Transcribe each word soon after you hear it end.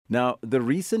Now, the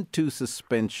recent 2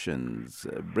 suspensions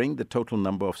bring the total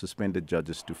number of suspended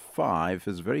judges to 5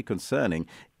 is very concerning.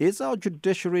 Is our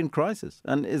judiciary in crisis,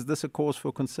 and is this a cause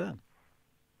for concern?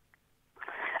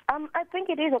 I think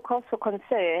it is a cause for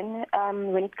concern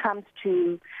when it comes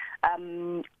to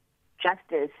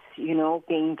justice,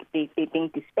 being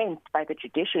dispensed by the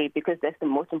judiciary, because that's the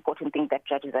most important thing that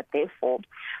judges are there for.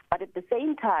 But at the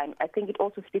same time, I think it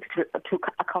also speaks to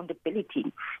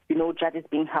accountability, judges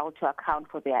being held to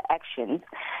account for their actions.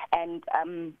 And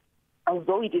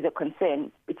although it is a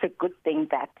concern, it's a good thing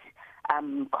that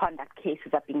conduct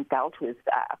cases are being dealt with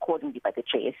accordingly by the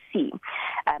JSC,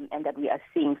 and that we are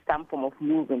seeing some form of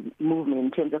movement in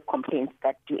terms of complaints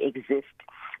that do exist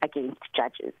against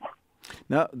judges.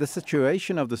 Now, the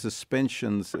situation of the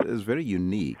suspensions is very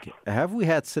unique. Have we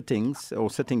had sittings or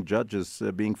sitting judges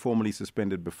being formally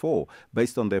suspended before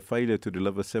based on their failure to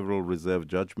deliver several reserved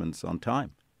judgments on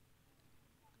time?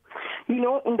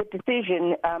 In the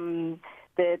decision,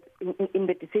 in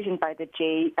the decision by the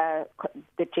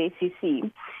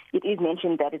JCC, it is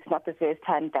mentioned that it's not the first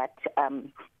time that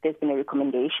there's been a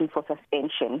recommendation for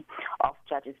suspension of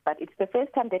judges, but it's the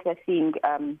first time that we're seeing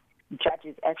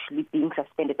judges actually being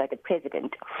suspended by the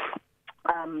president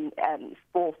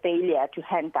for failure to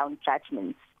hand down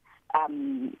judgments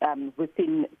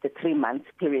within the 3 months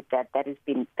period that's the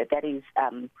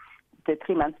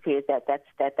 3 months period that's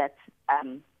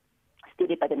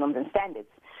stated by the norms and standards.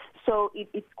 So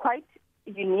it's quite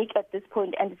unique at this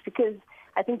point, and it's because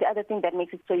I think the other thing that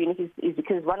makes it so unique is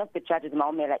because one of the judges,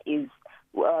 Maumela, is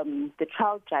the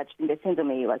trial judge in the Senzo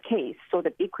Meyiwa case. So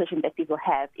the big question that people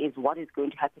have is what is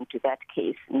going to happen to that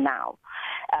case now?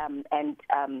 And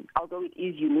although it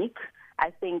is unique,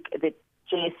 I think the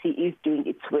JSC is doing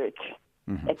its work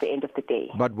at the end of the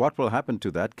day. But what will happen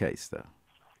to that case, though?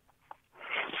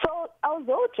 So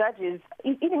although judges,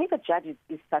 even if a judge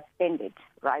is suspended,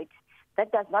 right,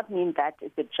 that does not mean that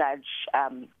the judge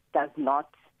does not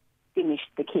finish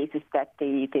the cases that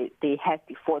they have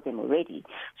before them already.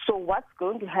 So what's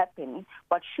going to happen,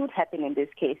 what should happen in this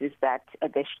case is that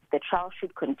the trial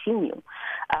should continue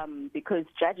because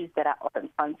judges that are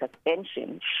on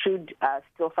suspension should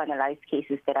still finalize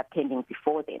cases that are pending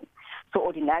before them. So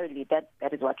ordinarily, that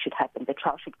is what should happen. The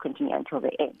trial should continue until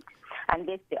the end,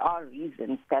 unless there are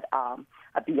reasons that are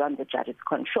beyond the judge's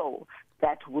control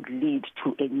that would lead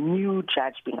to a new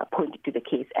judge being appointed to the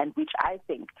case, and which I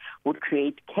think would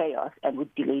create chaos and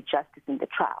would delay justice in the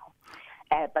trial.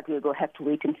 But we will have to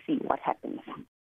wait and see what happens.